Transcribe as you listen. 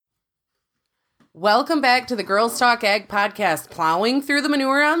Welcome back to the Girls Talk Ag podcast, plowing through the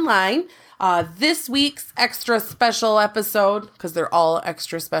manure online. This week's extra special episode, because they're all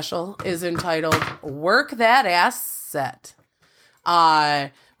extra special, is entitled Work That Asset. We're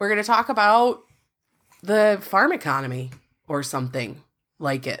going to talk about the farm economy or something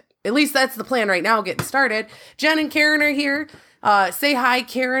like it. At least that's the plan right now, getting started. Jen and Karen are here. Say hi,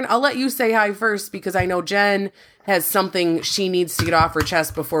 Karen. I'll let you say hi first because I know Jen has something she needs to get off her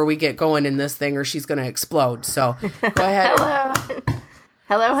chest before we get going in this thing or she's going to explode. So go ahead.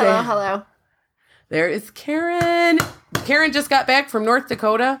 Hello. There is Karen. Karen just got back from North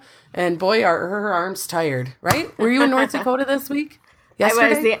Dakota and boy, are her arms tired, right? Were you in North Dakota this week? Yesterday? I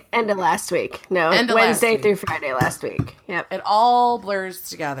was the end of last week. No, Wednesday through Friday last week. Yep. It all blurs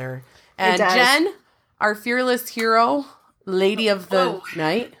together. And Jen, our fearless hero, lady of the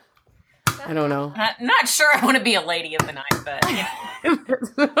night. I don't know. Not sure I want to be a lady of the night, but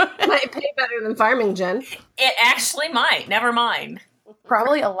might pay better than farming, Jen. It actually might. Never mind.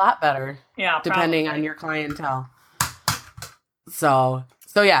 Probably a lot better. Yeah, depending on your clientele. So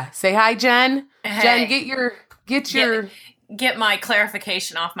yeah. Say hi, Jen. Hey. Jen, get my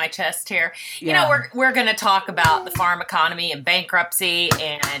clarification off my chest here. You know, we're going to talk about the farm economy and bankruptcy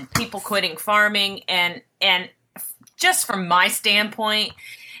and people quitting farming and just from my standpoint,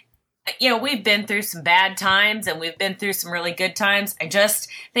 you know, we've been through some bad times and we've been through some really good times. I just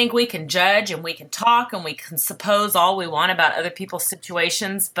think we can judge and we can talk and we can suppose all we want about other people's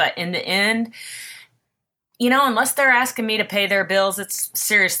situations. But in the end, you know, unless they're asking me to pay their bills, it's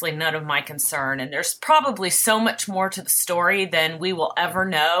seriously none of my concern. And there's probably so much more to the story than we will ever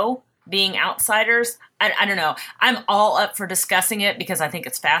know being outsiders. I don't know. I'm all up for discussing it because I think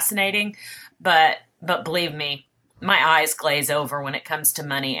it's fascinating. But believe me, my eyes glaze over when it comes to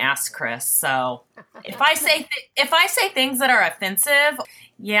money. Ask Chris. So if I say things that are offensive,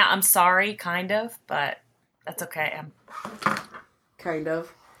 yeah, I'm sorry, kind of, but that's okay. Kind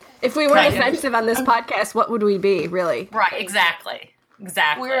of. If we weren't offensive on this podcast, what would we be, really? Right, exactly.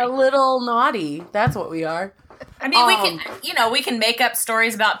 We're a little naughty. That's what we are. I mean, we can make up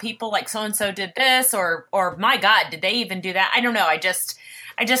stories about people like so-and-so did this or my God, did they even do that? I don't know. I just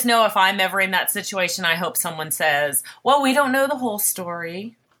know if I'm ever in that situation, I hope someone says, well, we don't know the whole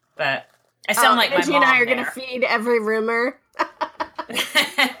story, but I sound like my mom. Angie and I are going to feed every rumor.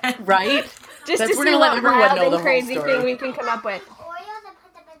 Right? Just to see what wild and crazy thing we can come up with.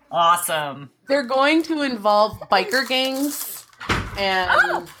 Awesome. They're going to involve biker gangs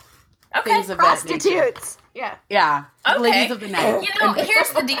and things of prostitutes. That nature. Yeah. Yeah. Okay. Ladies of the night. You know, here's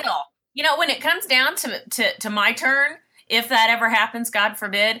the deal. You know, when it comes down to my turn, if that ever happens, God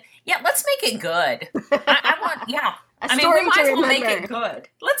forbid, yeah, let's make it good. I want, yeah. I mean, we might as well make it good.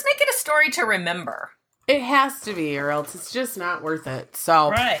 Let's make it a story to remember. It has to be, or else it's just not worth it.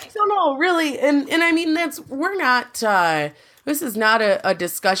 So, right. So no, really, and I mean, we're not, this is not a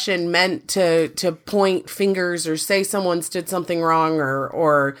discussion meant to point fingers or say someone's did something wrong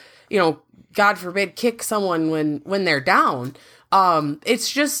or, you know, God forbid, kick someone when they're down.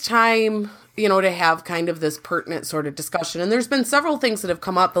 It's just time, you know, to have kind of this pertinent sort of discussion. And there's been several things that have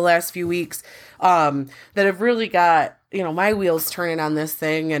come up the last few weeks that have really got, you know, my wheels turning on this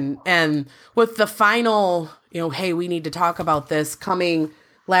thing. And with the final, you know, hey, we need to talk about this coming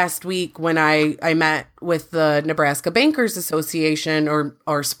last week when I met with the Nebraska Bankers Association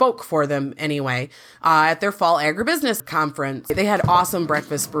or spoke for them anyway, at their fall agribusiness conference. They had awesome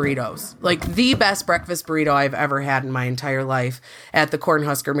breakfast burritos, like the best breakfast burrito I've ever had in my entire life at the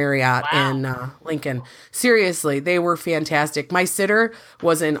Cornhusker Marriott in Lincoln. Seriously, they were fantastic. My sitter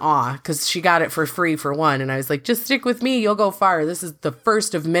was in awe because she got it for free for one. And I was like, just stick with me. You'll go far. This is the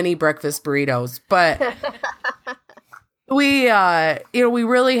first of many breakfast burritos. But we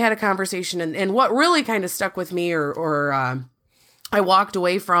really had a conversation and what really kind of stuck with me or I walked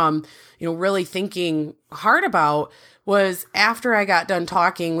away from, you know, really thinking hard about was after I got done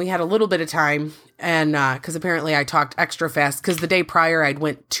talking, we had a little bit of time and, cause apparently I talked extra fast cause the day prior I'd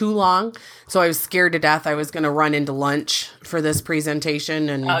went too long. So I was scared to death. I was going to run into lunch for this presentation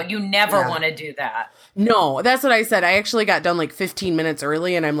and you never want to do that. No, that's what I said. I actually got done like 15 minutes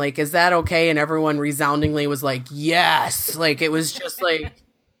early and I'm like, is that okay? And everyone resoundingly was like, yes. Like it was just like,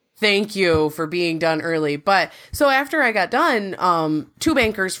 thank you for being done early. But so after I got done, two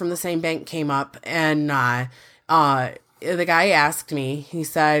bankers from the same bank came up and the guy asked me, he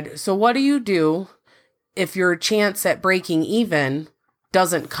said, so what do you do if your chance at breaking even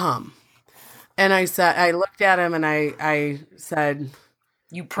doesn't come? And I said, I looked at him and I said,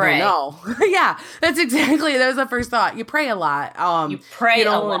 you pray. No. Yeah, that was the first thought. You pray a lot. You pray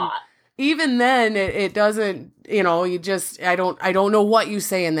a lot. even then it doesn't, you just, I don't know what you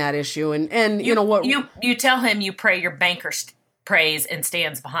say in that issue. And you know what, you tell him you pray your banker prays and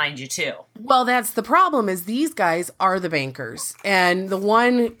stands behind you too. Well, that's the problem, is these guys are the bankers. And the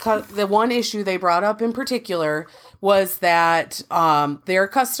one issue they brought up in particular was that their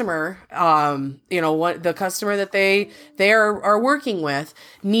customer, the customer that they are working with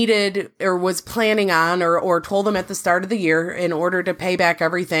needed or was planning on or told them at the start of the year, in order to pay back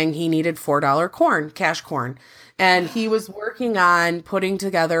everything, he needed $4 cash corn. And he was working on putting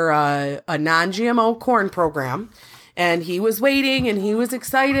together a non-GMO corn program. And he was waiting and he was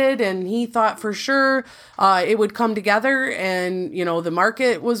excited and he thought for sure it would come together, and, the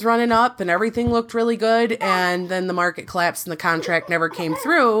market was running up and everything looked really good. And then the market collapsed and the contract never came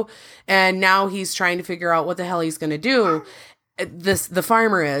through. And now he's trying to figure out what the hell he's going to do. The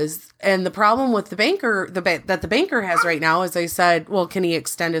farmer is. And the problem with the banker, that the banker has right now, is, I said, well, can he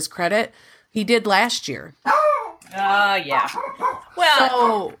extend his credit? He did last year. Yeah. Well,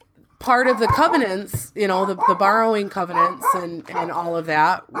 so part of the covenants, the borrowing covenants and all of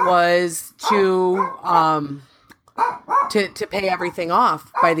that was to pay everything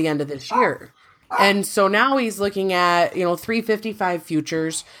off by the end of this year. And so now he's looking at, 355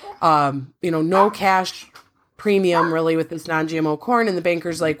 futures, no cash premium really with this non-GMO corn. And the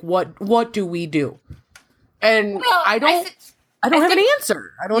banker's like, what do we do? And I don't have an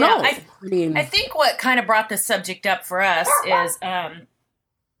answer. I don't know. I think what kind of brought this subject up for us is,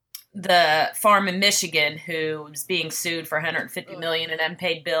 the farm in Michigan who was being sued for $150 million in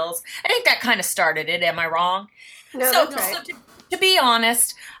unpaid bills. I think that kind of started it. Am I wrong? No, that's right. So to be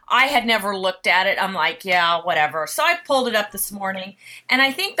honest, I had never looked at it. I'm like, yeah, whatever. So I pulled it up this morning, and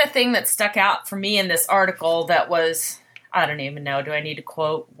I think the thing that stuck out for me in this article that was, I don't even know, do I need to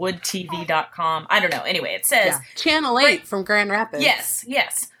quote woodtv.com? I don't know. Anyway, it says Channel 8 from Grand Rapids.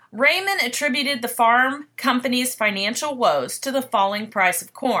 Yes. Raymond attributed the farm company's financial woes to the falling price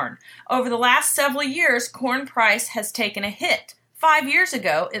of corn. Over the last several years, corn price has taken a hit. 5 years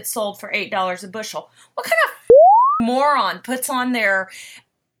ago, it sold for $8 a bushel. What kind of moron puts on their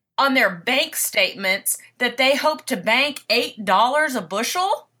bank statements that they hope to bank $8 a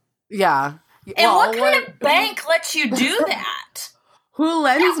bushel? Yeah. And what kind of bank lets you do that? Who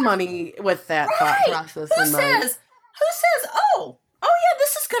lends money with that thought process in mind? Who says, oh yeah,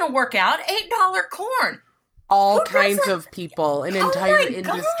 this is going to work out. $8 corn. All kinds of people, an entire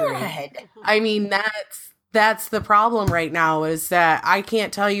industry. God. I mean, that's the problem right now, is that I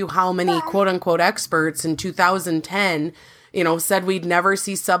can't tell you how many quote unquote experts in 2010, said we'd never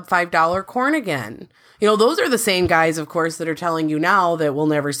see sub $5 corn again. Those are the same guys, of course, that are telling you now that we'll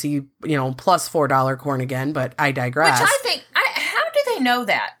never see, plus $4 corn again. But I digress. Which I think, how do they know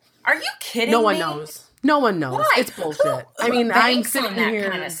that? Are you kidding me? No one knows. No one knows. Why? It's bullshit. I'm sitting here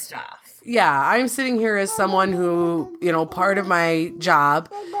kind of stuff. Yeah, I'm sitting here as someone who, part of my job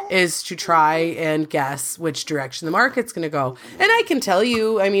is to try and guess which direction the market's going to go. And I can tell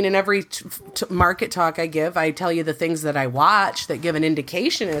you, in every market talk I give, I tell you the things that I watch that give an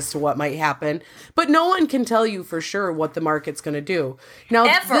indication as to what might happen. But no one can tell you for sure what the market's going to do. Now,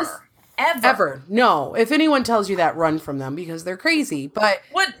 Ever. No. If anyone tells you that, run from them, because they're crazy. But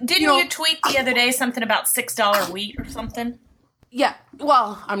didn't you tweet the other day something about $6 wheat or something? Yeah.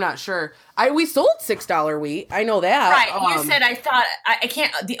 Well, I'm not sure. We sold $6 wheat. I know that. Right. You said, I thought, I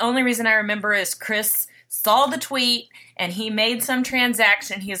can't, the only reason I remember is Chris saw the tweet and he made some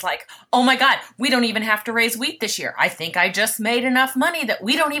transaction. He's like, oh my God, we don't even have to raise wheat this year. I think I just made enough money that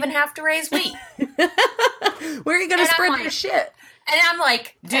we don't even have to raise wheat. Where are you going to spread this shit? And I'm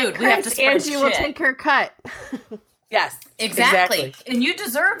like, dude, we have to spread Angie will take her cut. Yes, exactly. And you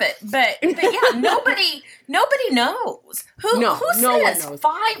deserve it. But yeah, nobody knows. Who says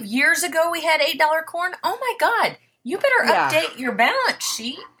 5 years ago we had $8 corn? Oh my God, you better update your balance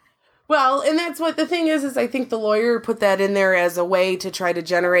sheet. Well, and that's what the thing is I think the lawyer put that in there as a way to try to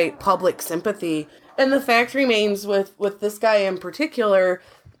generate public sympathy. And the fact remains with this guy in particular,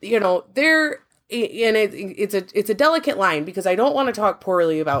 it's a delicate line, because I don't want to talk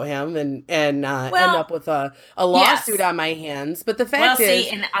poorly about him and end up with a lawsuit on my hands. But the fact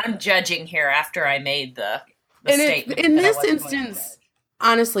is, and I'm judging here after I made the statement. In this instance,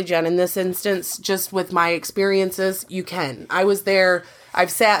 honestly, Jen, just with my experiences, you can. I was there. I've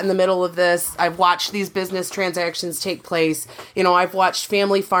sat in the middle of this. I've watched these business transactions take place. I've watched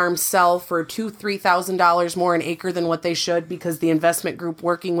family farms sell for $2,000-$3,000 more an acre than what they should, because the investment group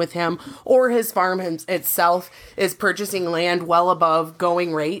working with him or his farm itself is purchasing land well above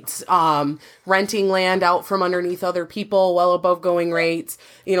going rates, renting land out from underneath other people well above going rates,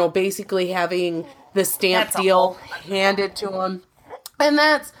 basically having the stamp deal handed to them. And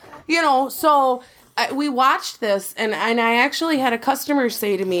So we watched this, and I actually had a customer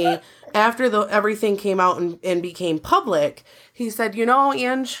say to me after everything came out and became public, he said,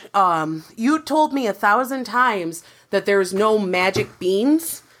 Ange, you told me 1,000 times that there's no magic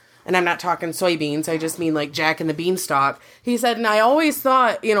beans. And I'm not talking soybeans. I just mean like Jack and the Beanstalk. He said, and I always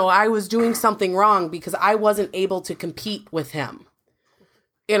thought, I was doing something wrong because I wasn't able to compete with him.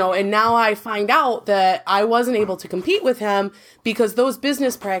 And now I find out that I wasn't able to compete with him because those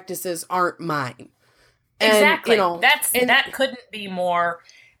business practices aren't mine. Exactly. That couldn't be more,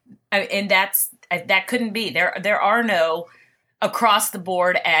 and that couldn't be. There are no across the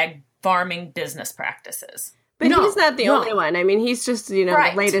board ag farming business practices. But he's not the only one. I mean, he's just,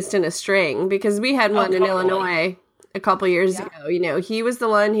 the latest in a string, because we had one in Illinois a couple years ago. He was the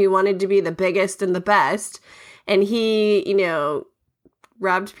one who wanted to be the biggest and the best. And he,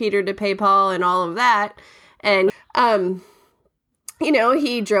 robbed Peter to pay Paul and all of that. And,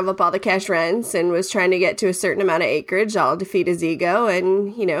 he drove up all the cash rents and was trying to get to a certain amount of acreage, all to feed his ego.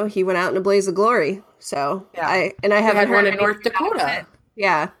 And, he went out in a blaze of glory. So I haven't heard one in North Dakota.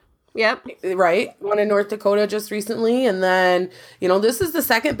 Yeah. Yep. Right. One in North Dakota just recently. And then, this is the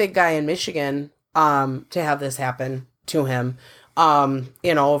second big guy in Michigan to have this happen to him.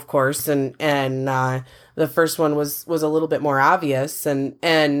 Of course. And the first one was a little bit more obvious. So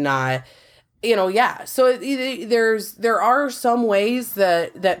there are some ways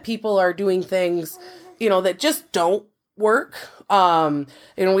that people are doing things, that just don't work.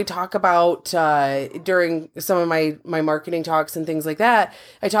 We talk about during some of my marketing talks and things like that,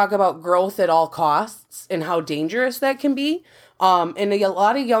 I talk about growth at all costs and how dangerous that can be. And a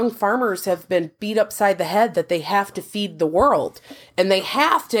lot of young farmers have been beat upside the head that they have to feed the world and they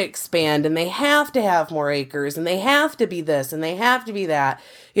have to expand and they have to have more acres and they have to be this and they have to be that,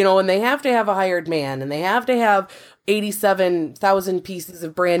 and they have to have a hired man and they have to have 87,000 pieces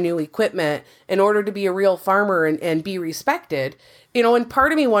of brand new equipment in order to be a real farmer and be respected. And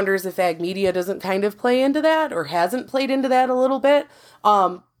part of me wonders if ag media doesn't kind of play into that or hasn't played into that a little bit.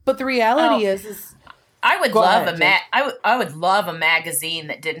 But the reality is I would love a magazine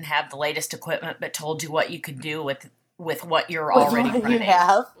that didn't have the latest equipment but told you what you could do with what you're already running. You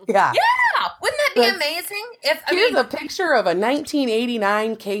have? Yeah. Yeah. Wouldn't that be amazing? Here's a picture of a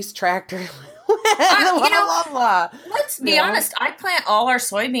 1989 Case tractor. Let's be honest. I plant all our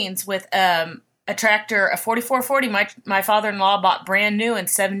soybeans with a tractor, a 4440. My father-in-law bought brand new in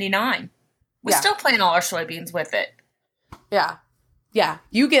 79. We still plant all our soybeans with it. Yeah. Yeah,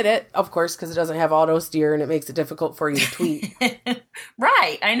 you get it, of course, because it doesn't have auto steer and it makes it difficult for you to tweet.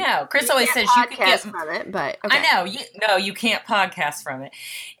 Right, I know. Chris always says you could get from it, but okay. I know. You can't podcast from it.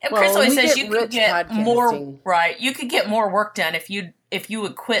 Chris always says you could get more. Right, you could get more work done if you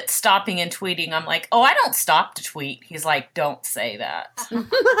would quit stopping and tweeting. I'm like, I don't stop to tweet. He's like, don't say that.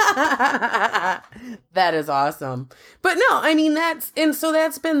 That is awesome. But no, I mean that's been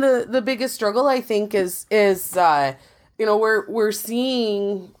the biggest struggle, I think, is we're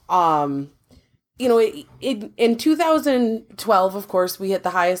seeing, in 2012, of course, we hit the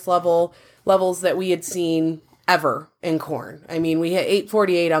highest levels that we had seen ever in corn. I mean, we hit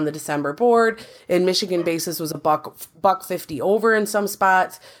 848 on the December board. In Michigan basis was a buck 50 over in some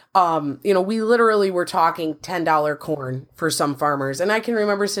spots. We literally were talking $10 corn for some farmers. And I can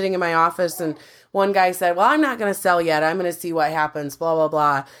remember sitting in my office and one guy said, well, I'm not going to sell yet. I'm going to see what happens, blah, blah,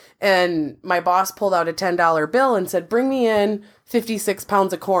 blah. And my boss pulled out a $10 bill and said, bring me in 56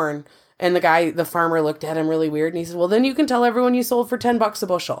 pounds of corn. And the farmer looked at him really weird. And he said, well, then you can tell everyone you sold for $10 a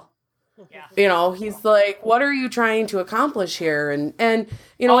bushel. Yeah. He's like, what are you trying to accomplish here? And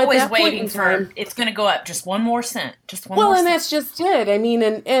always waiting for it's going to go up just one more cent, and that's just it. I mean,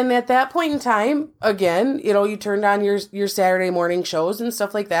 and at that point in time, again, you turned on your Saturday morning shows and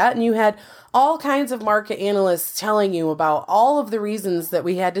stuff like that, and you had all kinds of market analysts telling you about all of the reasons that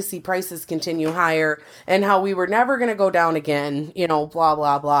we had to see prices continue higher and how we were never going to go down again, blah,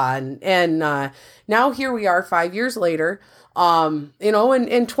 blah, blah. And now here we are 5 years later. In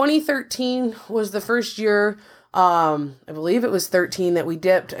 2013 was the first year, I believe it was 13 that we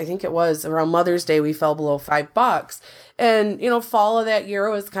dipped. I think it was around Mother's Day. We fell below $5 and, fall of that year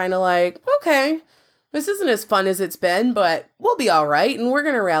was kind of like, okay, this isn't as fun as it's been, but we'll be all right. And we're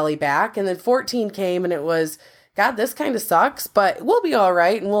going to rally back. And then 14 came and it was, God, this kind of sucks, but we'll be all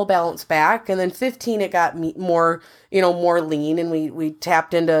right and we'll balance back. And then 15, it got more lean and we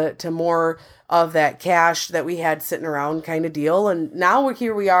tapped into more of that cash that we had sitting around kind of deal. And now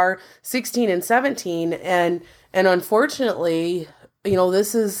we are 16 and 17. And unfortunately,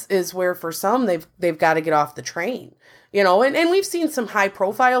 this is where for some they've got to get off the train. And we've seen some high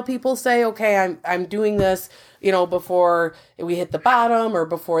profile people say, okay, I'm doing this, before we hit the bottom or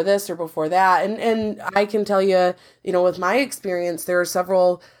before this or before that. And I can tell you, with my experience, there are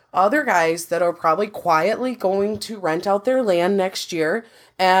several other guys that are probably quietly going to rent out their land next year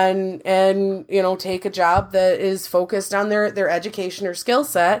and take a job that is focused on their education or skill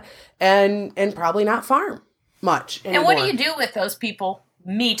set and probably not farm much anymore. And what do you do with those people,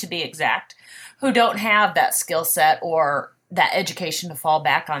 me to be exact, who don't have that skill set or that education to fall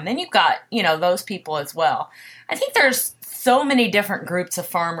back on? Then you've got, those people as well. I think there's so many different groups of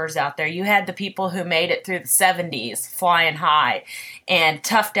farmers out there. You had the people who made it through the 70s flying high and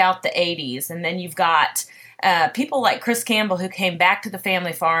toughed out the 80s. And then you've got people like Chris Campbell who came back to the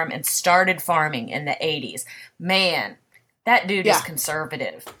family farm and started farming in the 80s. Man, that dude is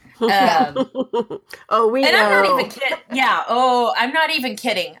conservative. We and know. I'm not even kidding. Yeah. Oh, I'm not even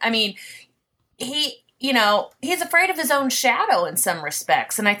kidding. I mean, he's afraid of his own shadow in some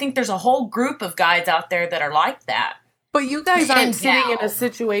respects. And I think there's a whole group of guys out there that are like that. But you guys aren't sitting in a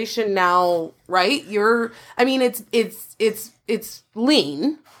situation now, right? It's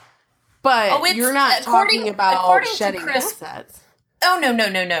lean, but you're not talking about shedding assets. Oh, no.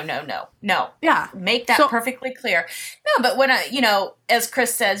 Yeah. Make that perfectly clear. No, but when as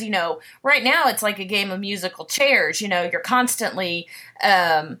Chris says, right now it's like a game of musical chairs. You're constantly,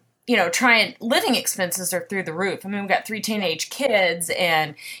 living expenses are through the roof. I mean, we've got 3 teenage kids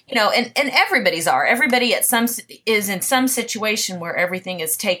and everybody is in some situation where everything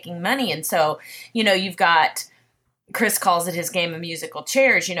is taking money. And so, you've got, Chris calls it his game of musical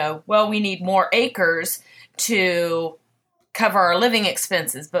chairs, we need more acres to cover our living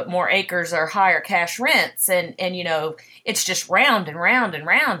expenses, but more acres are higher cash rents. And it's just round and round and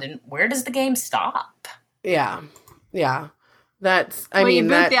round. And where does the game stop? Yeah. Yeah. That's, you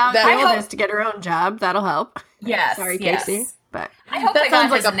boot the outfielders to get her own job. That'll help. Yes. Sorry, Casey. But I hope that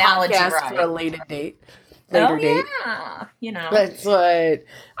sounds like a analogy podcast right. for a later date. Yeah. That's what.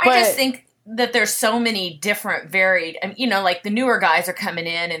 I just think that there's so many different varied, like the newer guys are coming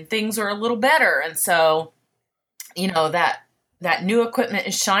in and things are a little better. And so, that new equipment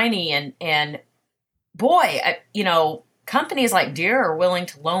is shiny and boy, companies like Deere are willing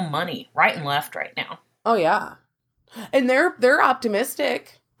to loan money right and left right now. Oh yeah. And they're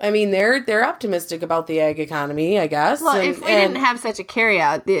optimistic. I mean, they're optimistic about the ag economy, I guess. Well, if we didn't have such a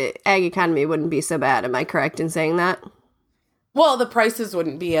carryout, the ag economy wouldn't be so bad. Am I correct in saying that? Well, the prices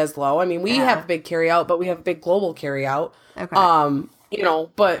wouldn't be as low. I mean, we have big carryout, but we have big global carryout. Okay.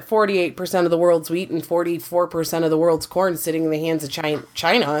 But 48% of the world's wheat and 44% of the world's corn sitting in the hands of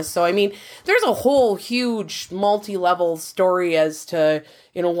China. So, I mean, there's a whole huge multi-level story as to,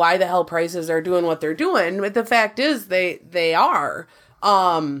 why the hell prices are doing what they're doing. But the fact is they are,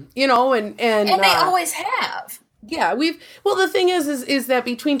 and they always have. Yeah, the thing is that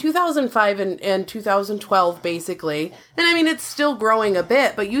between 2005 and 2012, basically, and I mean, it's still growing a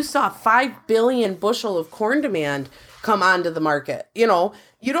bit, but you saw 5 billion bushel of corn demand come onto the market.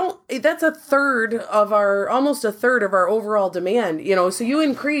 That's almost a third of our overall demand, so you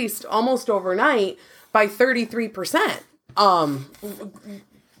increased almost overnight by 33%,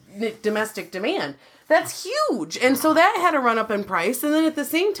 domestic demand. That's huge. And so that had a run up in price. And then at the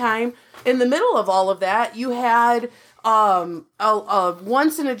same time, in the middle of all of that, you had a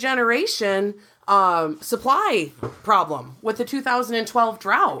once in a generation supply problem with the 2012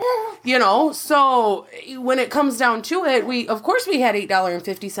 drought, so when it comes down to it, we had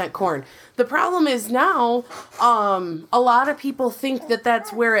 $8.50 corn. The problem is now, a lot of people think that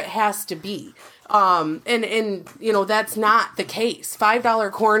that's where it has to be. And that's not the case.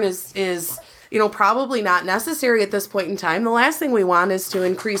 $5 corn is probably not necessary at this point in time. The last thing we want is to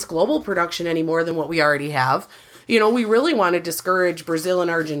increase global production any more than what we already have. We really want to discourage Brazil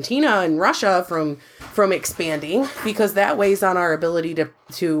and Argentina and Russia from expanding because that weighs on our ability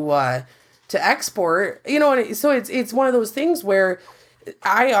to export. And so it's one of those things where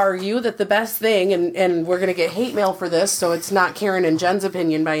I argue that the best thing, and we're going to get hate mail for this, so it's not Karen and Jen's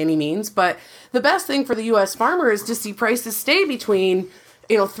opinion by any means, but the best thing for the U.S. farmer is to see prices stay between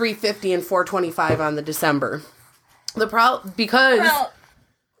 $3.50 and $4.25 on the December.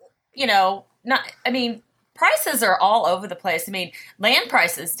 Prices are all over the place. I mean, land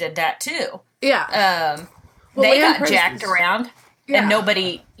prices did that too. Yeah. They got jacked around, and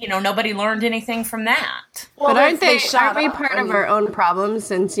nobody learned anything from that. Well, but aren't we part of our own problem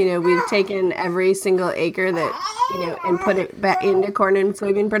since, we've taken every single acre that, and put it back into corn and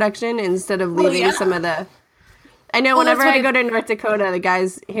soybean production instead of leaving some of the I know whenever I go to North Dakota, the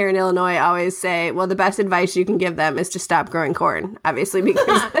guys here in Illinois always say, well, the best advice you can give them is to stop growing corn, obviously,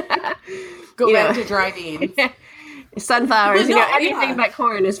 because go back to dry beans. Sunflowers, anything but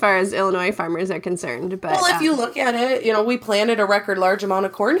corn as far as Illinois farmers are concerned. But well, if you look at it, we planted a record large amount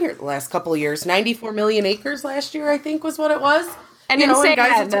of corn here the last couple of years. 94 million acres last year, I think, was what it was. And in saying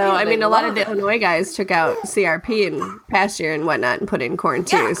that, though, I mean, a lot of the Illinois guys took out CRP and pasture and whatnot and put in corn,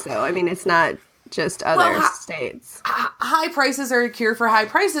 too. Yeah. So, I mean, it's not just other states. High prices are a cure for high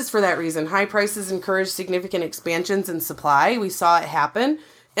prices for that reason. High prices encourage significant expansions in supply. We saw it happen.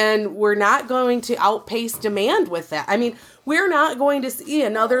 And we're not going to outpace demand with that. I mean, we're not going to see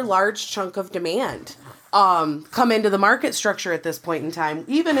another large chunk of demand come into the market structure at this point in time.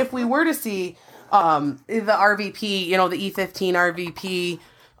 Even if we were to see the RVP, the E15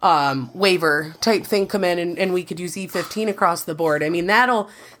 RVP waiver type thing come in and we could use E15 across the board. I mean, that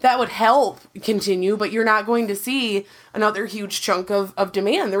would help continue, but you're not going to see another huge chunk of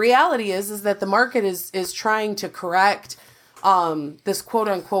demand. The reality is that the market is trying to correct this quote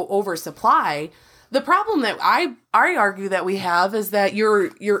unquote oversupply. The problem that I argue that we have is that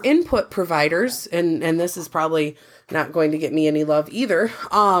your input providers, and this is probably not going to get me any love either,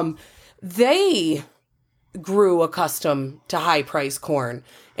 they grew accustomed to high price corn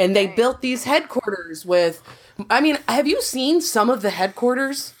and they built these headquarters with, I mean, have you seen some of the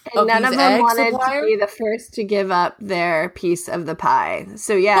headquarters of none these of them egg wanted suppliers? To be the first to give up their piece of the pie.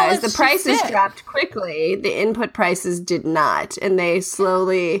 So as the prices dropped quickly, the input prices did not. And they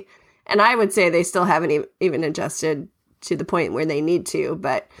slowly, and I would say they still haven't even adjusted to the point where they need to.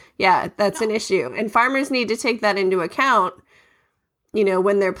 But that's an issue. And farmers need to take that into account,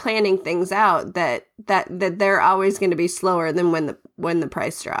 when they're planning things out, that they're always going to be slower than when the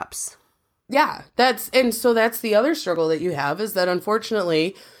price drops. Yeah, that's the other struggle that you have is that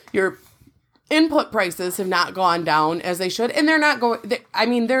unfortunately your input prices have not gone down as they should. And they're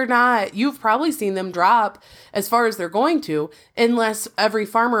not you've probably seen them drop as far as they're going to, unless every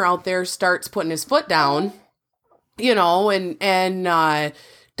farmer out there starts putting his foot down, and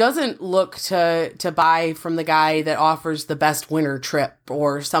doesn't look to buy from the guy that offers the best winter trip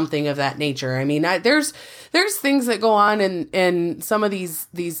or something of that nature. I mean, there's things that go on in some of these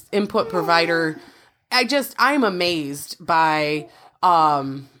input provider. I'm amazed by,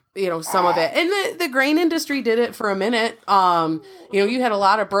 some of it. And the grain industry did it for a minute. You had a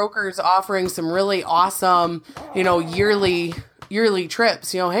lot of brokers offering some really awesome, yearly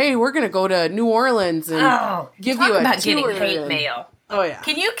trips. Hey, we're going to go to New Orleans and give you a about tour. Getting hate mail. Oh, yeah.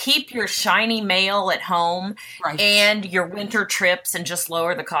 Can you keep your shiny mail at home and your winter trips and just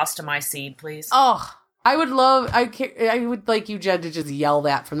lower the cost of my seed, please? Oh, I would like you, Jed, to just yell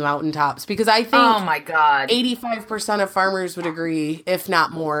that from the mountaintops because I think, oh my God, 85% of farmers would agree, if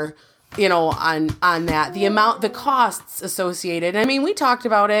not more, on that. The costs associated. I mean, we talked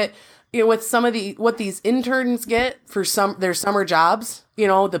about it, with some of what these interns get for their summer jobs,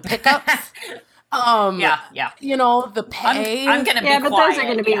 the pickups. The pay. I'm going to be quiet. But those are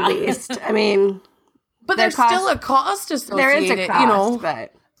going to be leased. I mean, but there's still a cost associated. There is a cost,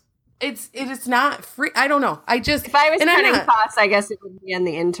 but it's not free. I don't know. If I was cutting costs, I guess it would be on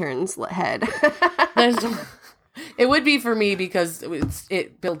the intern's head. It would be for me because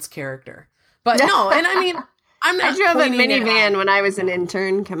it builds character. But no, and I mean, I'm not. I drove a minivan when I was an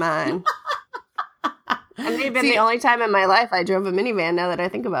intern. Come on. That may have been the only time in my life I drove a minivan, now that I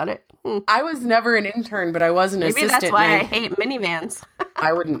think about it. I was never an intern, but I was an assistant. Maybe that's why I hate minivans.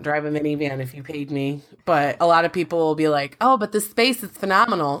 I wouldn't drive a minivan if you paid me. But a lot of people will be like, oh, but the space is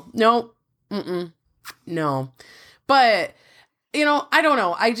phenomenal. No. No. But, I don't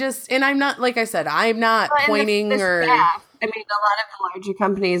know. And I'm not, like I said, I'm not pointing the or... Staff. I mean, a lot of the larger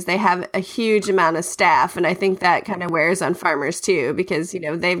companies, they have a huge amount of staff. And I think that kind of wears on farmers, too, because,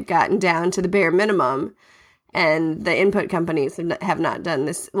 they've gotten down to the bare minimum. And the input companies have not done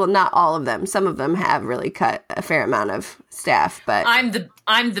this. Well, not all of them. Some of them have really cut a fair amount of staff. But I'm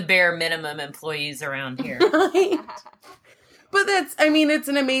the bare minimum employees around here. Right. But it's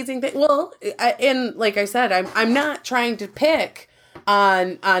an amazing thing. Well, and like I said, I'm not trying to pick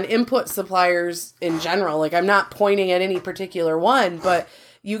on input suppliers in general. Like I'm not pointing at any particular one, but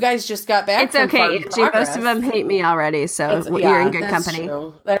you guys just got back. It's okay. Most of them hate me already, so you're in good company.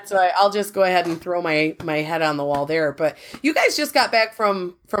 True. That's why I'll just go ahead and throw my head on the wall there. But you guys just got back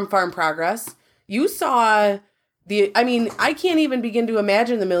from Farm Progress. You saw I can't even begin to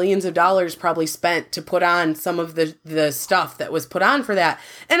imagine the millions of dollars probably spent to put on some of the stuff that was put on for that.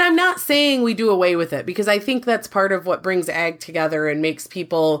 And I'm not saying we do away with it because I think that's part of what brings ag together and makes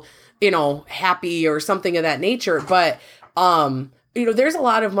people, happy or something of that nature. But there's a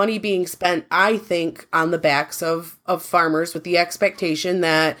lot of money being spent, I think, on the backs of farmers with the expectation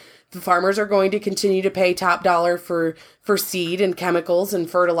that the farmers are going to continue to pay top dollar for seed and chemicals and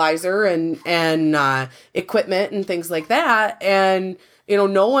fertilizer and equipment and things like that. And,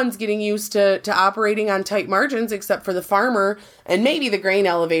 no one's getting used to operating on tight margins except for the farmer and maybe the grain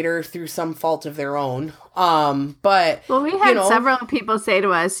elevator through some fault of their own. But we had several people say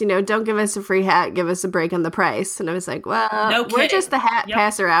to us, don't give us a free hat, give us a break on the price. And I was like, well, we're just the hat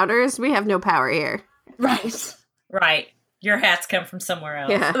passer outers. We have no power here. Right. Your hats come from somewhere else.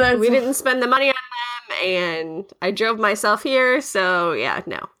 Yeah, we didn't spend the money on them, and I drove myself here, so yeah,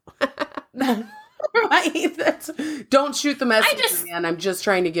 no. Right. Don't shoot the messenger, man. I'm just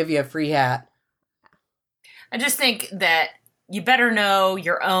trying to give you a free hat. I just think that you better know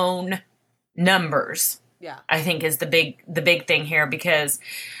your own numbers. Yeah, I think is the big thing here, because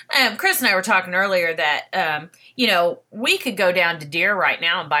Chris and I were talking earlier that we could go down to Deere right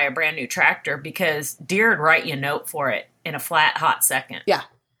now and buy a brand new tractor because Deere would write you a note for it in a flat hot second. Yeah.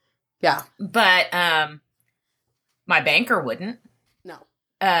 But my banker wouldn't. No.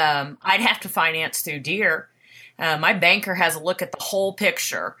 I'd have to finance through Deere. My banker has a look at the whole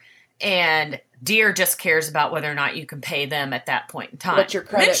picture, and Deere just cares about whether or not you can pay them at that point in time. But your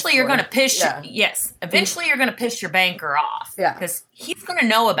credit eventually, you're going to piss. Yeah. Eventually, you're going to piss your banker off. Yeah, because he's going to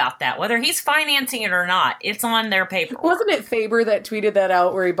know about that, whether he's financing it or not. It's on their paperwork. Wasn't it Faber that tweeted that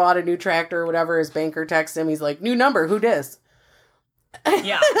out where he bought a new tractor or whatever? His banker texted him. He's like, "New number. Who dis?"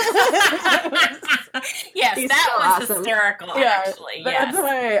 Yeah. Yes, He's that so was awesome. hysterical. Yeah, actually, that's yes.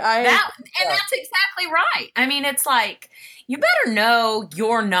 why That's exactly right. I mean, it's like you better know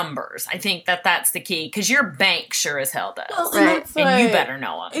your numbers. I think that's the key, because your bank sure as hell does, Well, right? And you better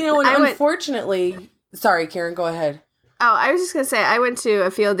know them. And unfortunately, sorry, Karen, go ahead. Oh, I was just gonna say, I went to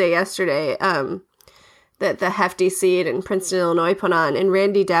a field day yesterday that the Hefty Seed in Princeton, Illinois put on, and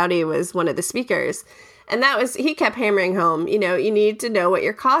Randy Dowdy was one of the speakers. And he kept hammering home, you need to know what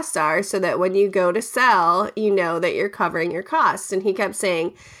your costs are so that when you go to sell, that you're covering your costs. And he kept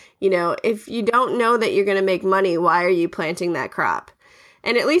saying, if you don't know that you're going to make money, why are you planting that crop?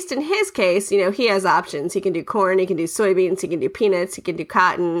 And at least in his case, he has options. He can do corn, he can do soybeans, he can do peanuts, he can do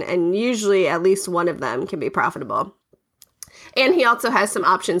cotton, and usually at least one of them can be profitable. And he also has some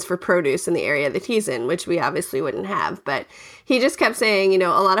options for produce in the area that he's in, which we obviously wouldn't have. But he just kept saying, a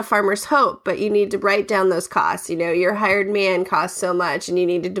lot of farmers hope, but you need to write down those costs. Your hired man costs so much, and you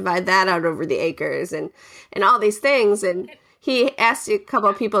need to divide that out over the acres and all these things. And he asked a couple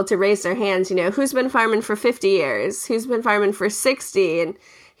of people to raise their hands, who's been farming for 50 years? Who's been farming for 60? And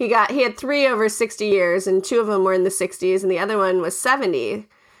he had 3 over 60 years, and 2 of them were in the 60s, and the other one was 70.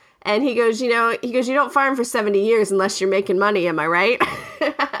 And he goes, you don't farm for 70 years unless you're making money. Am I right?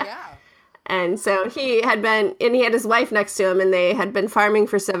 Yeah. And so he had his wife next to him, and they had been farming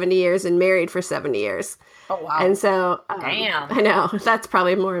for 70 years and married for 70 years. Oh, wow. And so, damn. I know, that's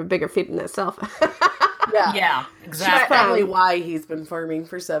probably more of a bigger feat in itself. Yeah, exactly. That's probably why he's been farming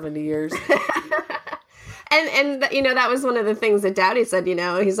for 70 years. And that was one of the things that Dowdy said,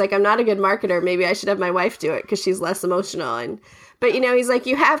 he's like, I'm not a good marketer. Maybe I should have my wife do it because she's less emotional. But, he's like,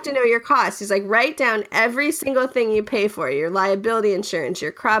 you have to know your costs. He's like, write down every single thing you pay for, your liability insurance,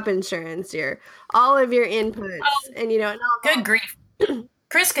 your crop insurance, all of your inputs. And, and all good grief.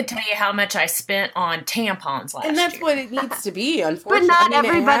 Chris could tell you how much I spent on tampons last year. And that's what it needs to be, unfortunately. But not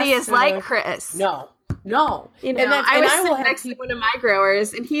everybody is like Chris. No. I was sitting next to one of my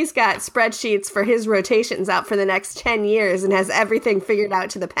growers, and he's got spreadsheets for his rotations out for the next 10 years and has everything figured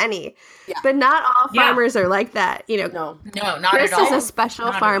out to the penny. Yeah. But not all farmers are like that. No, not Chris at all. Chris is a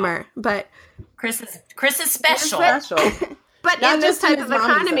special farmer, but Chris is special. But not in this type of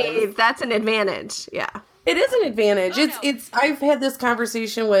economy, that's an advantage. Yeah. It is an advantage. It's I've had this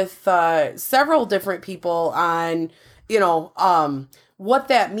conversation with several different people on, what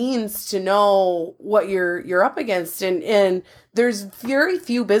that means to know what you're up against. And there's very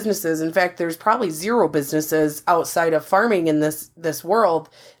few businesses. In fact, there's probably 0 businesses outside of farming in this world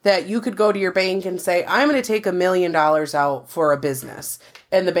that you could go to your bank and say, I'm going to take $1 million out for a business.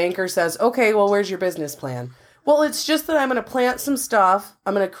 And the banker says, okay, well, where's your business plan? Well, it's just that I'm going to plant some stuff.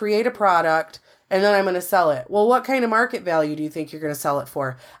 I'm going to create a product, and then I'm going to sell it. Well, what kind of market value do you think you're going to sell it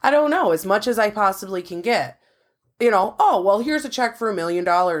for? I don't know. As much as I possibly can get. Oh, well, here's a check for $1 million.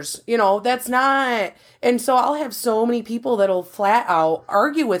 That's not. And so I'll have so many people that'll flat out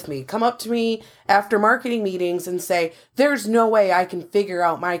argue with me, come up to me after marketing meetings and say, there's no way I can figure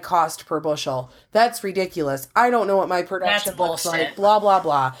out my cost per bushel. That's ridiculous. I don't know what my production looks like, blah, blah,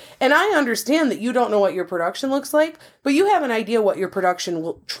 blah. And I understand that you don't know what your production looks like, but you have an idea what your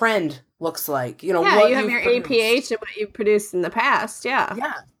production trend looks like. You know, yeah, what you have your APH and what you've produced in the past. Yeah.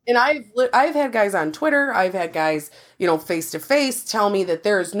 Yeah. And I've had guys on Twitter, I've had guys, you know, face to face tell me that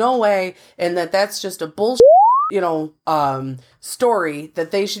there is no way and that's just a bullshit, you know, story that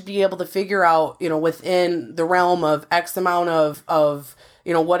they should be able to figure out, you know, within the realm of X amount of,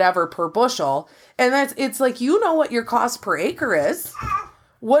 you know, whatever per bushel. And it's like, you know what your cost per acre is.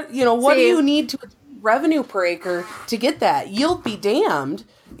 What, you know, what do you need to achieve revenue per acre to get that? Yield be damned.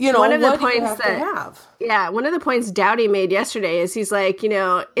 You know, one of the what points do you have to have? Yeah, one of the points Dowdy made yesterday is he's like, you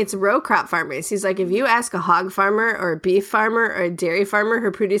know, it's row crop farmers. He's like, if you ask a hog farmer or a beef farmer or a dairy farmer who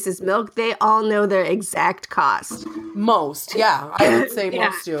produces milk, they all know their exact cost. Most, yeah. I would say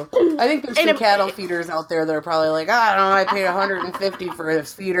most do. I think there's some cattle feeders out there that are probably like, I don't know, I paid $150 for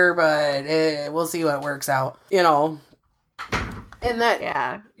this feeder, but we'll see what works out. You know. And that,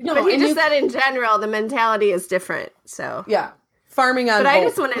 yeah. No, but he just said in general, the mentality is different. So yeah. Farming on But hope. I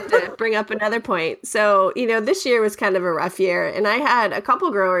just wanted to bring up another point. So, you know, this year was kind of a rough year, and I had a couple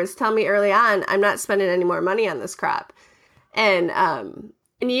growers tell me early on, I'm not spending any more money on this crop. And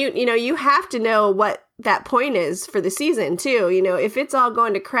you know, you have to know what that point is for the season too. You know, if it's all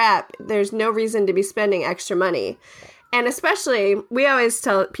going to crap, there's no reason to be spending extra money. And especially, we always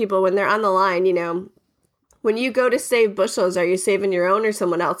tell people when they're on the line, you know, when you go to save bushels, are you saving your own or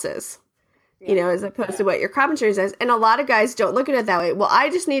someone else's? You know, as opposed to what your crop insurance is. And a lot of guys don't look at it that way. Well, I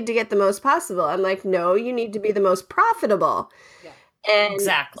just need to get the most possible. I'm like, no, you need to be the most profitable. Yeah. And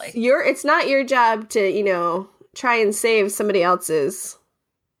exactly. It's not your job to, you know, try and save somebody else's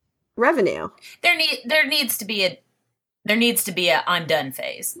revenue. There needs to be a I'm done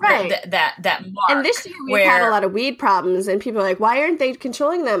phase. Right. That mark. And this year we've had a lot of weed problems, and people are like, why aren't they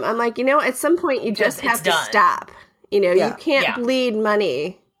controlling them? I'm like, you know, at some point you just have to stop. You know, you can't bleed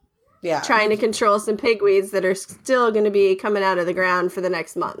money. Yeah, trying to control some pigweeds that are still going to be coming out of the ground for the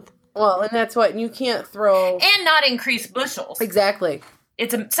next month. Well, and that's what you can't throw and not increase bushels. Exactly.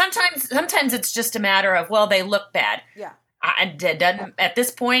 It's sometimes it's just a matter of, well, they look bad. Yeah. At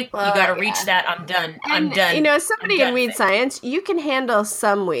this point, you got to reach that. I'm done. I'm done. You know, somebody in weed science, you can handle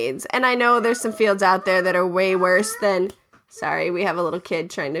some weeds, and I know there's some fields out there that are way worse than. Sorry, we have a little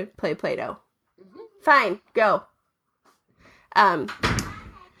kid trying to play Play-Doh. Mm-hmm. Fine, go.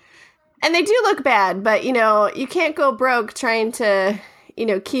 And they do look bad, but, you know, you can't go broke trying to, you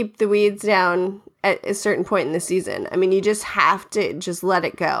know, keep the weeds down at a certain point in the season. I mean, you just have to just let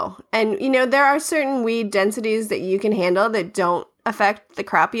it go. And, you know, there are certain weed densities that you can handle that don't affect the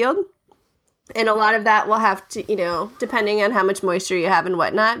crop yield. And a lot of that will have to, you know, depending on how much moisture you have and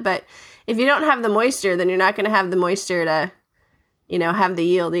whatnot. But if you don't have the moisture, then you're not going to have the moisture to, you know, have the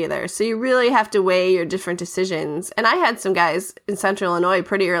yield either. So you really have to weigh your different decisions. And I had some guys in Central Illinois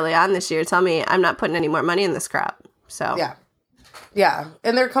pretty early on this year tell me, I'm not putting any more money in this crop. So yeah. Yeah.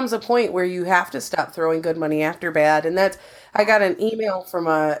 And there comes a point where you have to stop throwing good money after bad. And I got an email from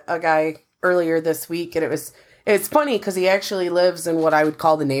a guy earlier this week, and it's funny because he actually lives in what I would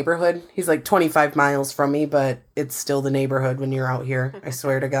call the neighborhood. He's like 25 miles from me, but it's still the neighborhood when you're out here. I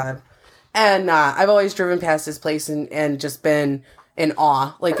swear to God. And I've always driven past his place and just been in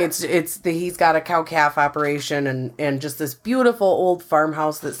awe. Like he's got a cow-calf operation and just this beautiful old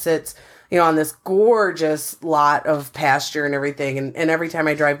farmhouse that sits, you know, on this gorgeous lot of pasture and everything. And every time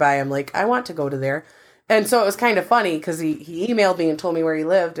I drive by, I'm like, I want to go to there. And so it was kind of funny because he emailed me and told me where he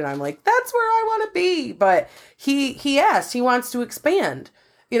lived. And I'm like, that's where I want to be. But he asked, he wants to expand,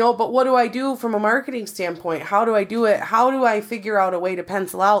 you know, but what do I do from a marketing standpoint? How do I do it? How do I figure out a way to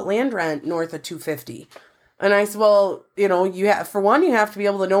pencil out land rent north of $250? And I said, well, you know, for one, you have to be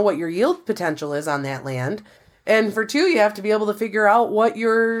able to know what your yield potential is on that land. And for two, you have to be able to figure out what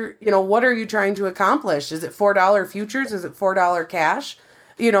what are you trying to accomplish? Is it $4 futures? Is it $4 cash?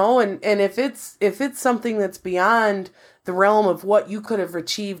 You know, and if it's something that's beyond the realm of what you could have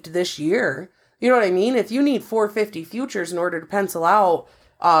achieved this year, you know what I mean? If you need $450 futures in order to pencil out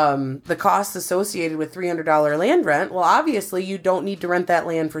the costs associated with $300 land rent, well, obviously you don't need to rent that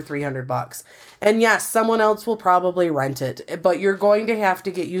land for $300. And yes, someone else will probably rent it, but you're going to have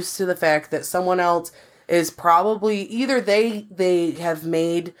to get used to the fact that someone else is probably either they have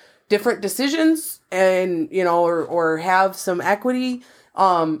made different decisions and, you know, or have some equity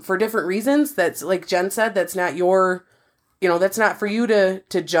for different reasons. That's like Jen said, that's not that's not for you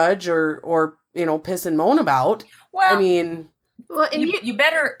to judge or, you know, piss and moan about. Well, I mean, well, and you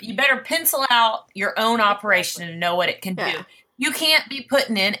better pencil out your own operation and know what it can do. You can't be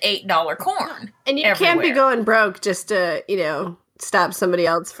putting in $8 corn. And you can't be going broke just to, you know, stop somebody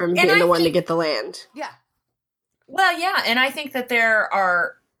else from being the one to get the land. Yeah. Well, yeah, and I think that there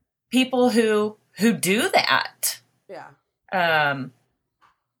are people who do that. Yeah.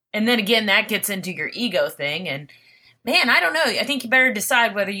 And then again, that gets into your ego thing. And man, I don't know. I think you better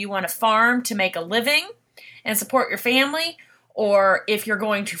decide whether you want to farm to make a living and support your family, or if you're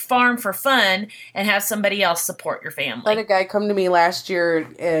going to farm for fun and have somebody else support your family. I had a guy come to me last year,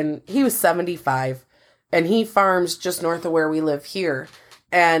 and he was 75, and he farms just north of where we live here.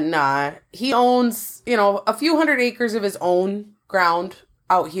 And he owns, a few hundred acres of his own ground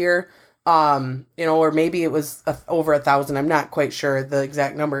out here. Or maybe it was over 1,000. I'm not quite sure the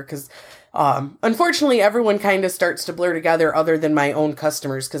exact number, because unfortunately everyone kind of starts to blur together other than my own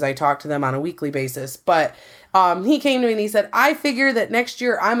customers, because I talk to them on a weekly basis. But he came to me and he said, I figure that next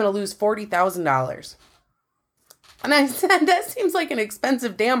year I'm going to lose $40,000. And I said, that seems like an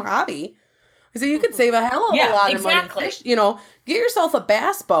expensive damn hobby. I said, you could save a hell of a lot of money. Get yourself a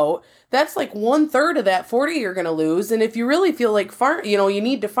bass boat. That's like 1/3 of that 40 you're going to lose. And if you really feel like you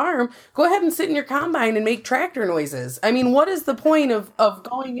need to farm, go ahead and sit in your combine and make tractor noises. I mean, what is the point of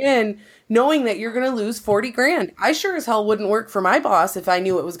going in knowing that you're going to lose 40 grand? I sure as hell wouldn't work for my boss if I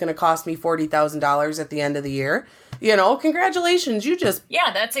knew it was going to cost me $40,000 at the end of the year. Congratulations. You just...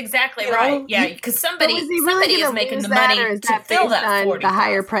 Yeah, that's exactly right. Yeah, because somebody is making the money to fill that 40. The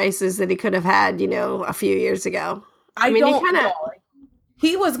higher prices that he could have had, a few years ago. I don't know.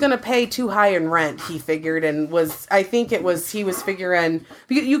 He was going to pay too high in rent, he figured, and he was figuring,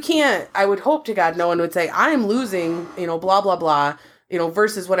 you can't, I would hope to God no one would say, I'm losing, blah, blah, blah,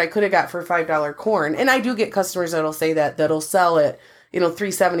 versus what I could have got for $5 corn. And I do get customers that'll say that'll sell it,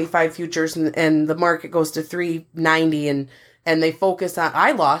 $3.75 futures and the market goes to $3.90 and they focus on,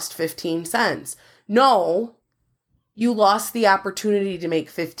 I lost 15 cents. No, you lost the opportunity to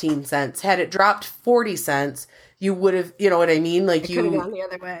make 15 cents. Had it dropped 40 cents, you would have, you know what I mean? Like it could have gone the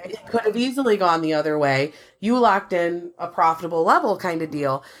other way. It could have easily gone the other way. You locked in a profitable level kind of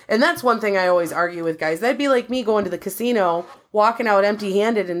deal. And that's one thing I always argue with guys. That'd be like me going to the casino, walking out empty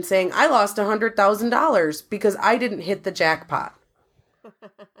handed and saying, I lost $100,000 because I didn't hit the jackpot.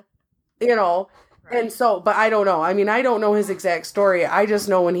 Right. And so, but I don't know. I mean, I don't know his exact story. I just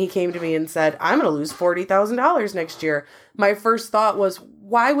know when he came to me and said, I'm going to lose $40,000 next year. My first thought was,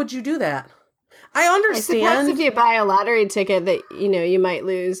 why would you do that? I understand. I suppose if you buy a lottery ticket that, you might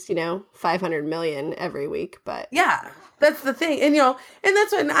lose, 500 million every week, but. Yeah, that's the thing. And, and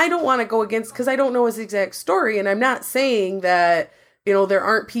that's what, and I don't want to go against, because I don't know his exact story. And I'm not saying that, there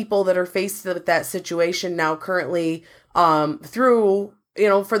aren't people that are faced with that situation now currently, through,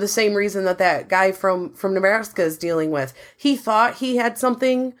 for the same reason that guy from Nebraska is dealing with. He thought he had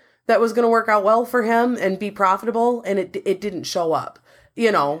something that was going to work out well for him and be profitable, and it didn't show up.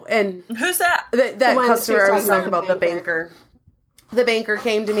 And who's that? That customer I was talking about, the banker. The banker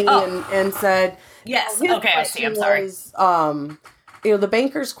came to me and said, yes, okay, I see. I'm sorry. Was, the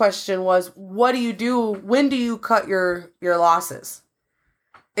banker's question was, what do you do? When do you cut your losses?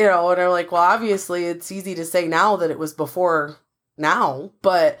 And I'm like, well, obviously it's easy to say now that it was before now,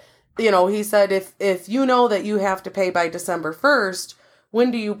 but he said, if you know that you have to pay by December 1st,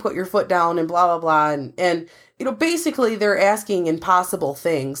 when do you put your foot down and blah, blah, blah. And basically they're asking impossible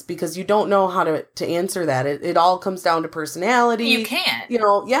things because you don't know how to answer that. It all comes down to personality. You can't. Yeah.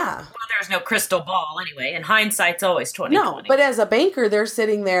 Well, there's no crystal ball anyway, and hindsight's always 20/20. No, but as a banker, they're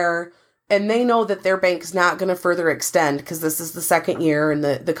sitting there and they know that their bank's not going to further extend because this is the second year and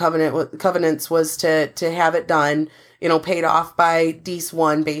the covenants was to have it done, paid off by Dece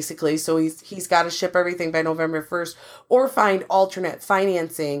 1 basically. So he's got to ship everything by November 1st or find alternate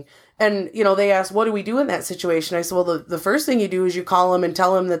financing. And, they asked, what do we do in that situation? I said, well, the first thing you do is you call him and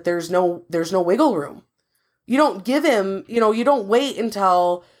tell him that there's no wiggle room. You don't give him, you don't wait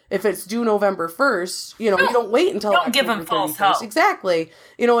until, if it's due November 1st, you don't wait until don't give him false hope. Exactly.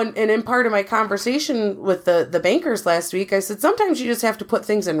 And in part of my conversation with the bankers last week, I said, sometimes you just have to put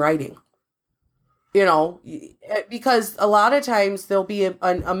things in writing. Because a lot of times there'll be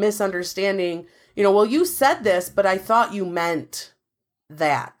a misunderstanding, well, you said this, but I thought you meant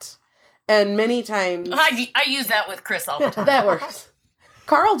that. And many times... I use that with Chris all the time. That works.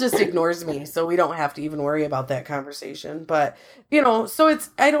 Carl just ignores me, so we don't have to even worry about that conversation. But, so it's,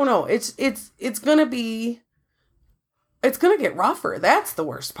 I don't know. It's going to get rougher. That's the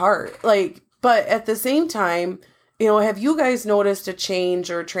worst part. But at the same time, have you guys noticed a change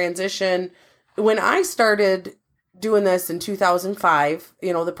or a transition? When I started doing this in 2005,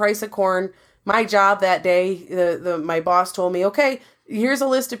 the price of corn, my job that day, my boss told me, okay, here's a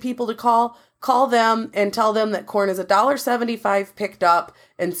list of people to call them and tell them that corn is $1.75 picked up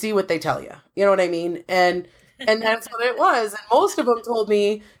and see what they tell you. You know what I mean? And that's what it was. And most of them told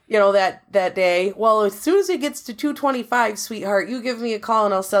me, that day, well, as soon as it gets to $2.25, sweetheart, you give me a call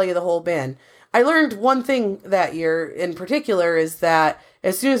and I'll sell you the whole bin. I learned one thing that year in particular is that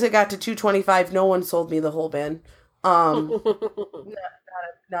As soon as it got to $2.25, no one sold me the whole bin. Not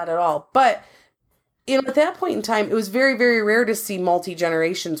at all. But at that point in time, it was very, very rare to see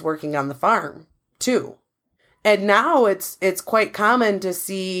multi-generations working on the farm too. And now it's quite common to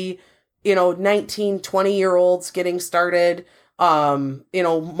see, 19, 20-year-olds getting started,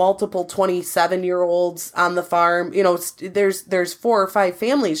 multiple 27-year-olds on the farm. There's 4 or 5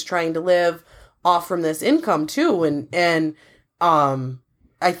 families trying to live off from this income too. And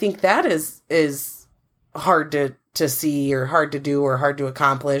I think that is hard to see or hard to do or hard to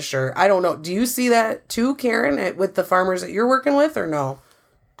accomplish, or I don't know. Do you see that too, Karen, with the farmers that you're working with, or no?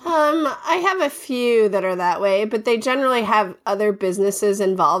 I have a few that are that way, but they generally have other businesses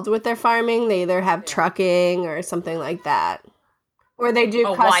involved with their farming. They either have trucking or something like that, or they do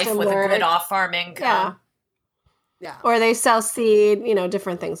a custom wife with work. a good off farm income. Yeah, or they sell seed,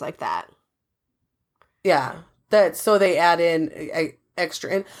 different things like that. Yeah, so they add in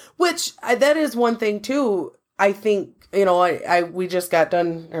extra, in which that is one thing too. I think I just got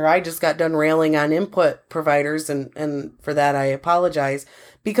done railing on input providers, and for that I apologize,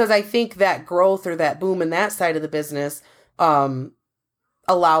 because I think that growth or that boom in that side of the business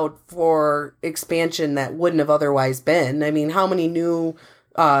allowed for expansion that wouldn't have otherwise been. I mean, how many new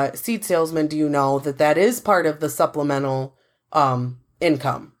seed salesmen do you know that is part of the supplemental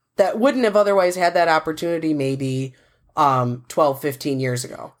income that wouldn't have otherwise had that opportunity maybe 12, 15 years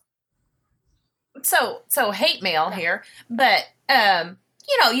ago? So hate mail here, but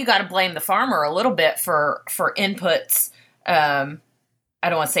you got to blame the farmer a little bit for inputs. I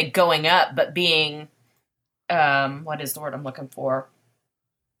don't want to say going up, but being what is the word I'm looking for?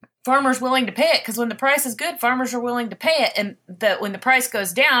 Farmers willing to pay it, because when the price is good, farmers are willing to pay it, and when the price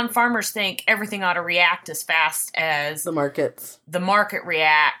goes down, farmers think everything ought to react as fast as the market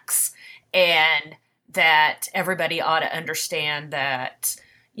reacts, and that everybody ought to understand that.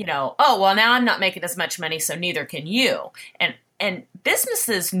 Oh, well, now I'm not making as much money, so neither can you. And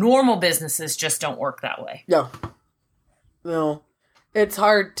normal businesses just don't work that way. No. It's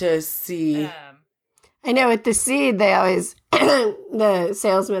hard to see. I know with the seed, they always, the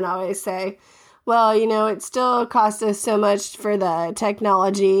salesmen always say, well, it still costs us so much for the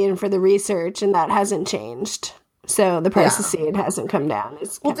technology and for the research, and that hasn't changed. So the price of seed hasn't come down.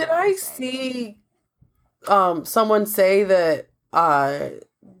 Well, did I see someone say that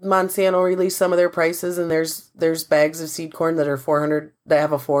Monsanto released some of their prices, and there's bags of seed corn that are 400 that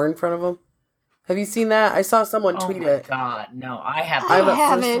have a 4 in front of them? Have you seen that? I saw someone tweet it. Oh my God, no, I haven't. I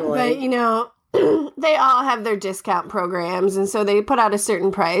haven't, but they all have their discount programs, and so they put out a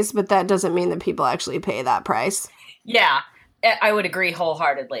certain price, but that doesn't mean that people actually pay that price. Yeah, I would agree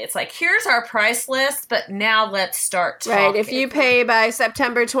wholeheartedly. It's like, here's our price list, but now let's start talking. Right, if you pay by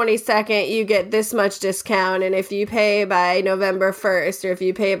September 22nd, you get this much discount, and if you pay by November 1st, or if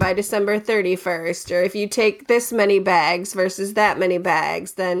you pay by December 31st, or if you take this many bags versus that many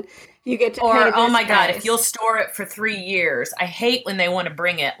bags, then you get to pay this oh my price. God, if you'll store it for 3 years. I hate when they want to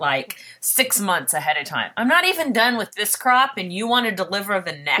bring it like 6 months ahead of time. I'm not even done with this crop, and you want to deliver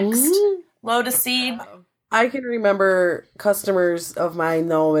the next load of seed? I can remember customers of mine,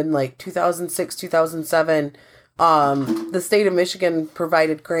 though, in like 2006, 2007, the state of Michigan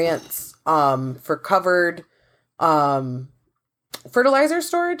provided grants for covered fertilizer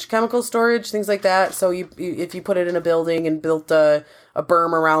storage, chemical storage, things like that. So if you put it in a building and built a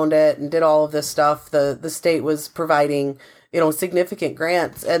berm around it and did all of this stuff, the state was providing, significant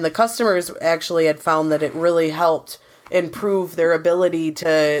grants. And the customers actually had found that it really helped improve their ability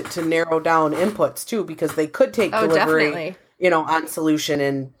to narrow down inputs too, because they could take delivery, definitely. On solution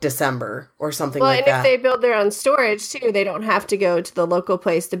in December or something like that. Well, and if they build their own storage too, they don't have to go to the local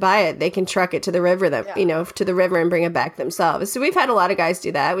place to buy it. They can truck it to the river, to the river and bring it back themselves. So we've had a lot of guys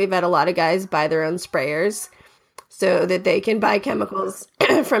do that. We've had a lot of guys buy their own sprayers so that they can buy chemicals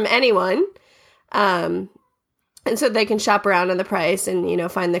from anyone. And so they can shop around on the price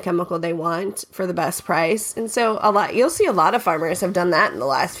and, find the chemical they want for the best price. And so you'll see a lot of farmers have done that in the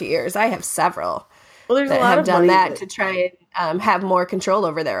last few years. I have several that have done that to try and have more control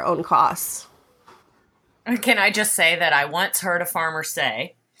over their own costs. Can I just say that I once heard a farmer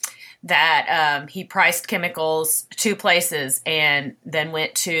say that he priced chemicals 2 places and then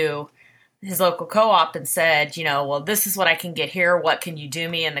went to his local co-op and said, well, this is what I can get here. What can you do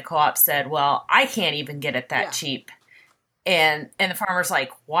me? And the co-op said, well, I can't even get it that cheap. And the farmer's like,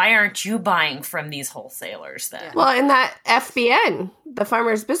 why aren't you buying from these wholesalers then? Well, in that FBN, the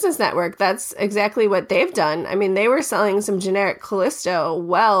Farmers Business Network, that's exactly what they've done. I mean, they were selling some generic Callisto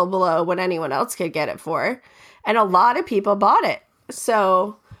well below what anyone else could get it for. And a lot of people bought it.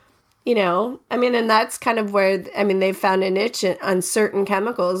 So You know, I mean, and that's kind of where, I mean, they've found a niche on certain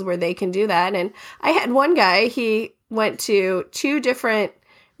chemicals where they can do that. And I had one guy, he went to 2 different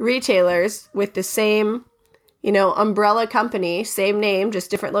retailers with the same, you know, umbrella company, same name,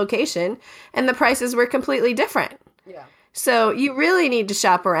 just different location, and the prices were completely different. Yeah. So you really need to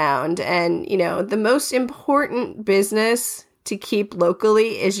shop around. And, you know, the most important business to keep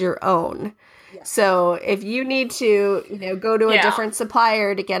locally is your own. So if you need to, you know, go to a different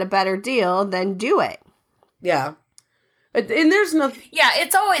supplier to get a better deal, then do it. Yeah. And there's no... Yeah,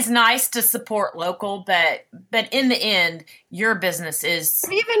 it's always nice to support local, but in the end, your business is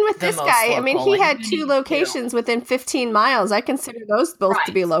even with this guy. Local. I mean, he had 2 locations within 15 miles. I consider those both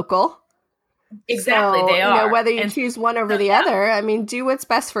to be local. Exactly, so, they are. You know, whether you choose one over the other, I mean, do what's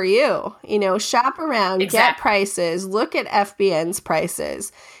best for you. You know, shop around, get prices, look at FBN's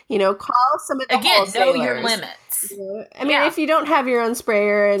prices. You know, call some of the wholesalers. Know your limits. You know, I mean, if you don't have your own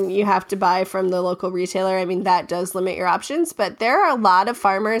sprayer and you have to buy from the local retailer, I mean, that does limit your options. But there are a lot of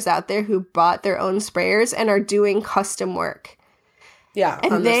farmers out there who bought their own sprayers and are doing custom work. Yeah.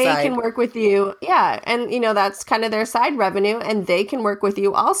 And they can work with you. Yeah. And, you know, that's kind of their side revenue, and they can work with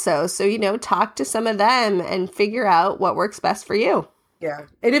you also. So, you know, talk to some of them and figure out what works best for you. Yeah.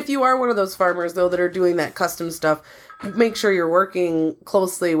 And if you are one of those farmers, though, that are doing that custom stuff, make sure you're working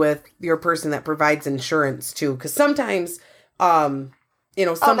closely with your person that provides insurance, too. Because sometimes, you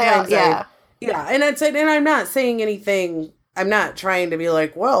know, sometimes and I'm not saying anything. I'm not trying to be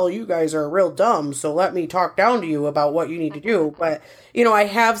like, well, you guys are real dumb, so let me talk down to you about what you need to do. But, you know, I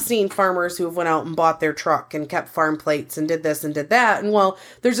have seen farmers who have went out and bought their truck and kept farm plates and did this and did that. And, well,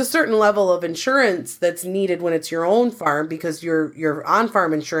 there's a certain level of insurance that's needed when it's your own farm because your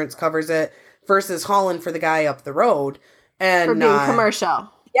on-farm insurance covers it versus hauling for the guy up the road. And for being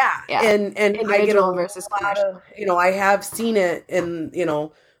commercial. Yeah. And I get a versus lot of, you know, I have seen it in, you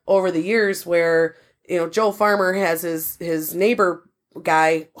know, over the years where, you know, Joe Farmer has his neighbor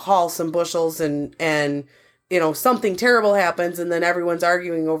guy haul some bushels and, you know, something terrible happens and then everyone's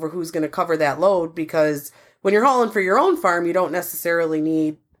arguing over who's going to cover that load because when you're hauling for your own farm, you don't necessarily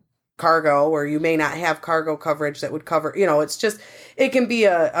need cargo or you may not have cargo coverage that would cover, you know, it's just, it can be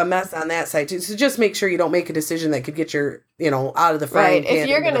a mess on that side too. So just make sure you don't make a decision that could get your, you know, out of the frying pan. If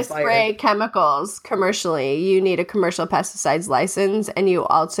you're going to spray chemicals commercially, you need a commercial pesticides license. And you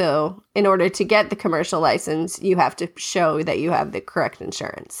also, in order to get the commercial license, you have to show that you have the correct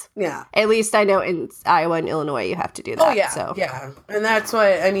insurance. Yeah. At least I know in Iowa and Illinois, you have to do that. Oh, yeah. So. Yeah. And that's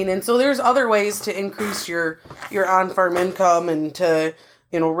why, I mean, and so there's other ways to increase your on-farm income and to,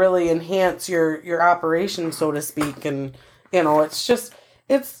 you know, really enhance your operation, so to speak. And, you know, it's just,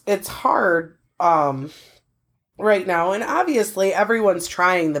 it's hard right now. And obviously everyone's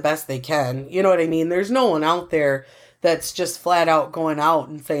trying the best they can. You know what I mean? There's no one out there that's just flat out going out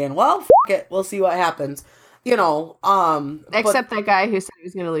and saying, well, f*** it, we'll see what happens. You know, except that guy who said he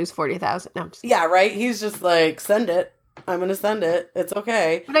was going to lose 40,000. No, I'm just yeah, right. He's just like, send it. I'm going to send it. It's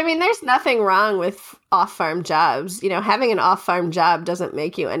okay. But I mean, there's nothing wrong with off-farm jobs. You know, having an off-farm job doesn't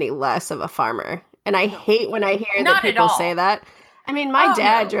make you any less of a farmer. And I hate when I hear that people say that. I mean, my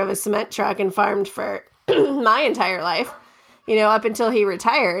dad drove a cement truck and farmed for my entire life, you know, up until he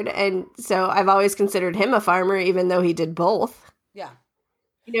retired. And so I've always considered him a farmer, even though he did both. Yeah.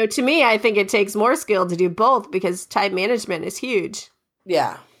 You know, to me, I think it takes more skill to do both because time management is huge.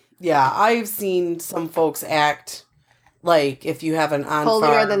 Yeah. Yeah. I've seen some folks act like if you have an on-farm...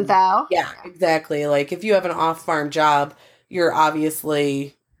 holier than thou? Yeah, exactly. Like if you have an off-farm job, you're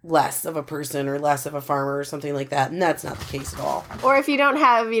obviously less of a person or less of a farmer or something like that. And that's not the case at all. Or if you don't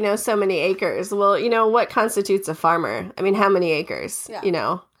have, you know, so many acres. Well, you know, what constitutes a farmer? I mean, how many acres? Yeah. You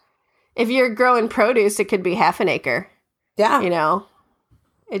know, if you're growing produce, it could be half an acre. Yeah. You know,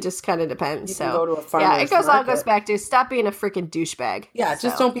 it just kind of depends. You can go to a farmer's market. All goes back to stop being a freaking douchebag. Yeah,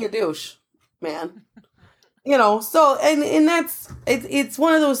 just don't be a douche, man. You know, so, and that's, it's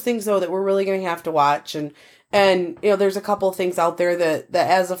one of those things, though, that we're really going to have to watch. And, you know, there's a couple of things out there that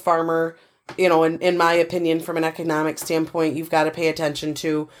as a farmer, you know, in my opinion, from an economic standpoint, you've got to pay attention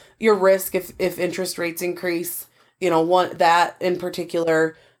to your risk if interest rates increase, you know, that in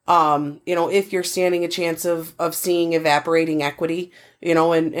particular, you know, if you're standing a chance of seeing evaporating equity, you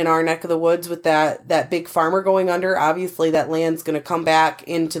know, in our neck of the woods with that big farmer going under, obviously that land's going to come back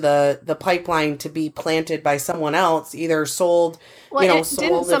into the pipeline to be planted by someone else, either sold, well, you know,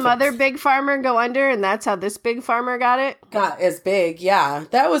 didn't some other big farmer go under and that's how this big farmer got as big. Yeah.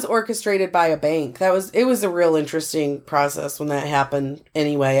 That was orchestrated by a bank. It was a real interesting process when that happened.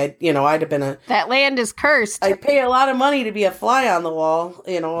 Anyway, I'd have been that land is cursed. I'd pay a lot of money to be a fly on the wall,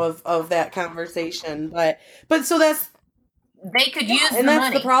 you know, of that conversation. But so they could use the and that's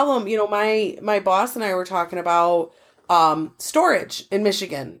money. the problem. You know, my boss and I were talking about storage in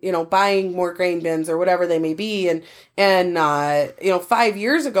Michigan, you know, buying more grain bins or whatever they may be. And you know, 5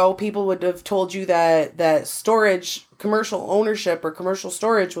 years ago, people would have told you that storage, commercial ownership or commercial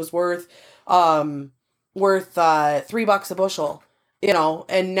storage was worth $3 a bushel, you know,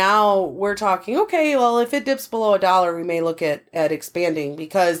 and now we're talking, okay, well, if it dips below $1, we may look at expanding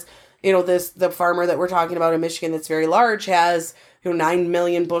because, you know, the farmer that we're talking about in Michigan that's very large has, you know, 9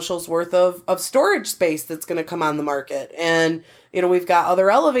 million bushels worth of storage space that's going to come on the market. And, you know, we've got other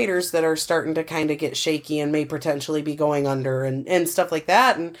elevators that are starting to kind of get shaky and may potentially be going under and stuff like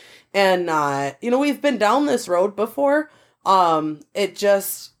that. And you know, we've been down this road before.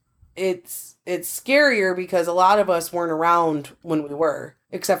 It's scarier because a lot of us weren't around when we were,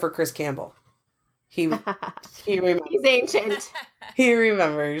 except for Chris Campbell. He remembers. He's ancient. He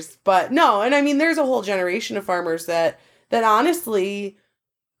remembers. But no, and I mean, there's a whole generation of farmers that honestly,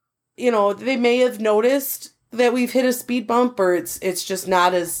 you know, they may have noticed that we've hit a speed bump or it's just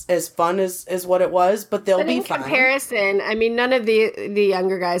not as fun as what it was, but they'll be fine. In comparison, I mean, none of the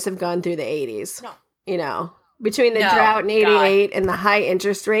younger guys have gone through the 80s. No. You know, between the drought in 88 and the high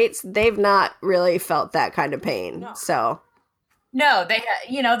interest rates, they've not really felt that kind of pain. No. So. No, they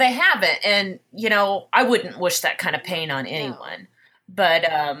haven't. And, you know, I wouldn't wish that kind of pain on anyone.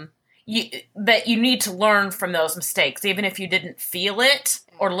 No. But you need to learn from those mistakes, even if you didn't feel it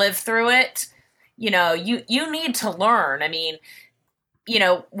or live through it. You know, you need to learn. I mean, you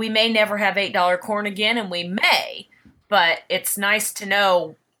know, we may never have $8 corn again, and we may, but it's nice to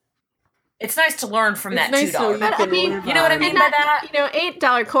know. It's nice to learn from that $2. You know what I mean by that? You know,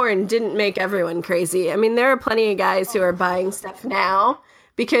 $8 corn didn't make everyone crazy. I mean, there are plenty of guys who are buying stuff now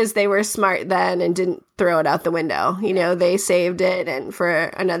because they were smart then and didn't throw it out the window. You know, they saved it and for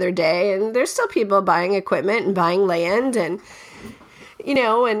another day. And there's still people buying equipment and buying land and, you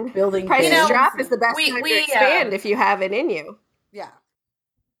know, and building prices drop is the best time to expand if you have it in you. Yeah.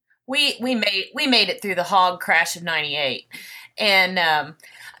 We made it through the hog crash of 98. And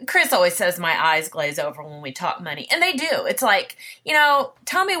Chris always says my eyes glaze over when we talk money. And they do. It's like, you know,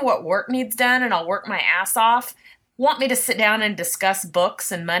 tell me what work needs done and I'll work my ass off. Want me to sit down and discuss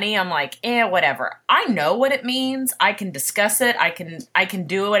books and money? I'm like, whatever. I know what it means. I can discuss it. I can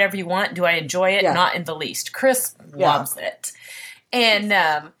do whatever you want. Do I enjoy it? Yeah. Not in the least. Chris loves it. And,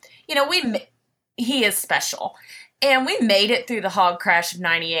 you know, he is special. And we made it through the hog crash of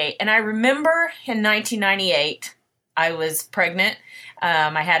 98. And I remember in 1998, I was pregnant.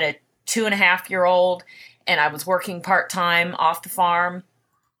 I had a 2.5-year-old and I was working part-time off the farm.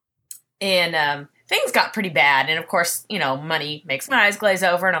 And, things got pretty bad. And of course, you know, money makes my eyes glaze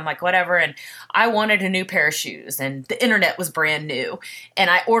over and I'm like, whatever. And I wanted a new pair of shoes and the internet was brand new. And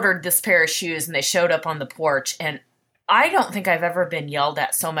I ordered this pair of shoes and they showed up on the porch. And I don't think I've ever been yelled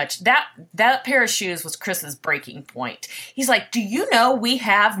at so much. That pair of shoes was Chris's breaking point. He's like, do you know we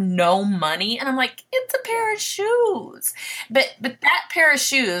have no money? And I'm like, it's a pair of shoes. But that pair of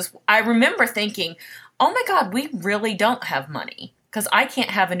shoes, I remember thinking, oh my God, we really don't have money. Because I can't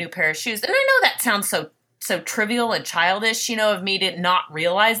have a new pair of shoes. And I know that sounds so trivial and childish, you know, of me to not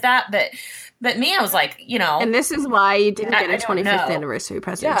realize that. But me, I was like, you know. And this is why you didn't get a 25th anniversary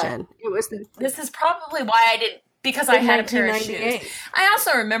present, Jen. This is probably why I didn't, because I had a pair of shoes. I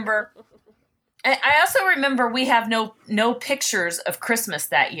also remember we have no pictures of Christmas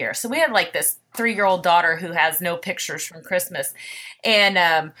that year. So we had like this 3-year-old daughter who has no pictures from Christmas. And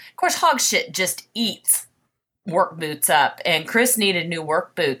of course, hog shit just eats work boots up, and Chris needed new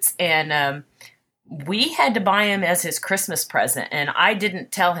work boots, and we had to buy him as his Christmas present. And I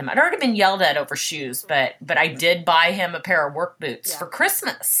didn't tell him. I'd already been yelled at over shoes, but I did buy him a pair of work boots for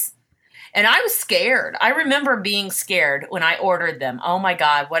Christmas. And I was scared. I remember being scared when I ordered them. Oh my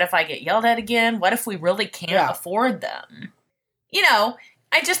God, what if I get yelled at again? What if we really can't afford them? You know,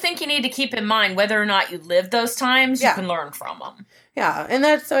 I just think you need to keep in mind whether or not you live those times, you can learn from them. Yeah, and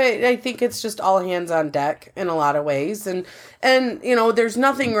that's, I think it's just all hands on deck in a lot of ways. And you know, there's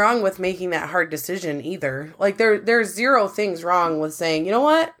nothing wrong with making that hard decision either. Like, there's zero things wrong with saying, you know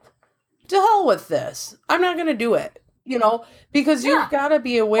what? To hell with this. I'm not going to do it. You know, because you've got to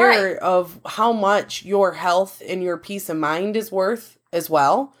be aware of how much your health and your peace of mind is worth as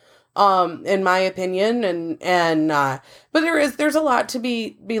well. In my opinion, but there's a lot to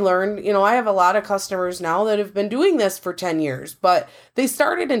be learned. You know, I have a lot of customers now that have been doing this for 10 years, but they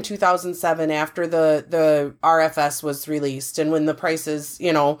started in 2007 after the RFS was released. And when the prices,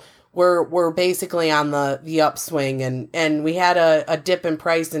 you know, were basically on the upswing, and we had a dip in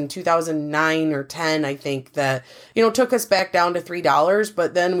price in 2009 or 10, I think, that, you know, took us back down to $3,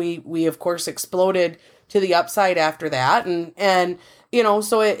 but then we of course exploded the upside after that. And you know,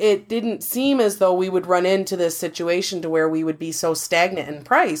 so it didn't seem as though we would run into this situation to where we would be so stagnant in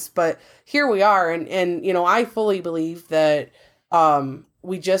price. But here we are. And you know, I fully believe that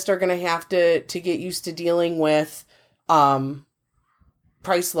we just are going to have to get used to dealing with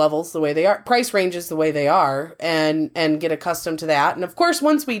price levels the way they are, price ranges the way they are, and get accustomed to that. And of course,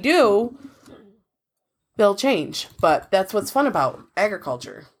 once we do, they'll change. But that's what's fun about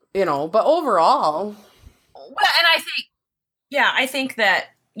agriculture, you know. But overall, well, and I think that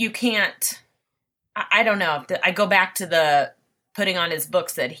you can't. I don't know. I go back to the putting on his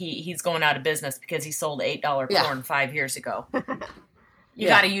books that he's going out of business because he sold $8 corn 5 years ago. You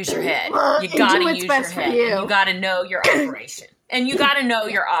got to use your head. You got to use your head. You got to know your operation. And you got to know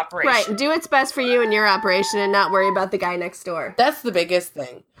your operation. Right. Do what's best for you and your operation and not worry about the guy next door. That's the biggest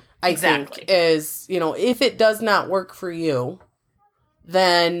thing, I think, is, you know, if it does not work for you,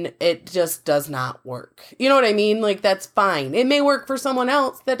 then it just does not work. You know what I mean? Like, that's fine. It may work for someone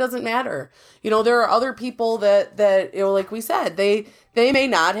else. That doesn't matter. You know, there are other people that you know, like we said, they may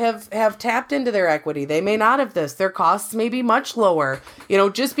not have tapped into their equity. They may not have this. Their costs may be much lower. You know,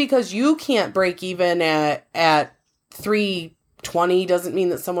 just because you can't break even at $3.20 doesn't mean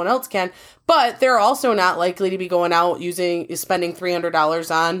that someone else can. But they're also not likely to be going out spending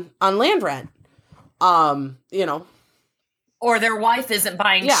 $300 on land rent. You know. Or their wife isn't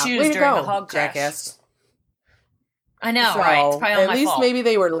buying shoes during the hog crash. Jackass. I know, right? It's probably all my fault. At least maybe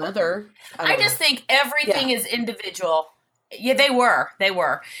they were leather. I just think everything is individual. Yeah, they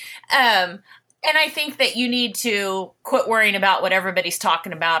were. And I think that you need to quit worrying about what everybody's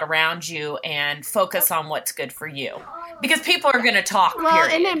talking about around you and focus on what's good for you. Because people are going to talk,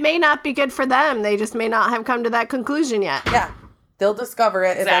 period. And it may not be good for them. They just may not have come to that conclusion yet. Yeah. They'll discover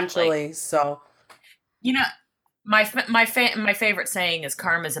it eventually. So, you know, my favorite saying is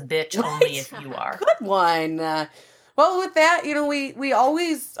karma's a bitch only if you are. Good one. Well, with that, you know, we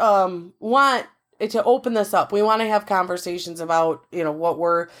always want to open this up. We want to have conversations about, you know, what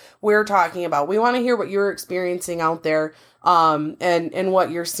we're talking about. We want to hear what you're experiencing out there, and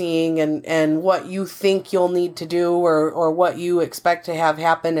what you're seeing and what you think you'll need to do or what you expect to have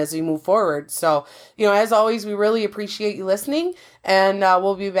happen as we move forward. So, you know, as always, we really appreciate you listening, and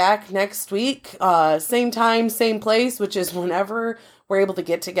we'll be back next week, same time, same place, which is whenever we're able to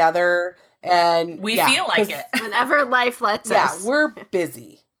get together. And we feel like it. Whenever life lets us. Yeah, we're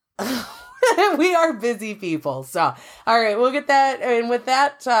busy. We are busy people. So, all right, we'll get that. And with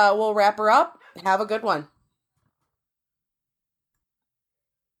that, we'll wrap her up. Have a good one.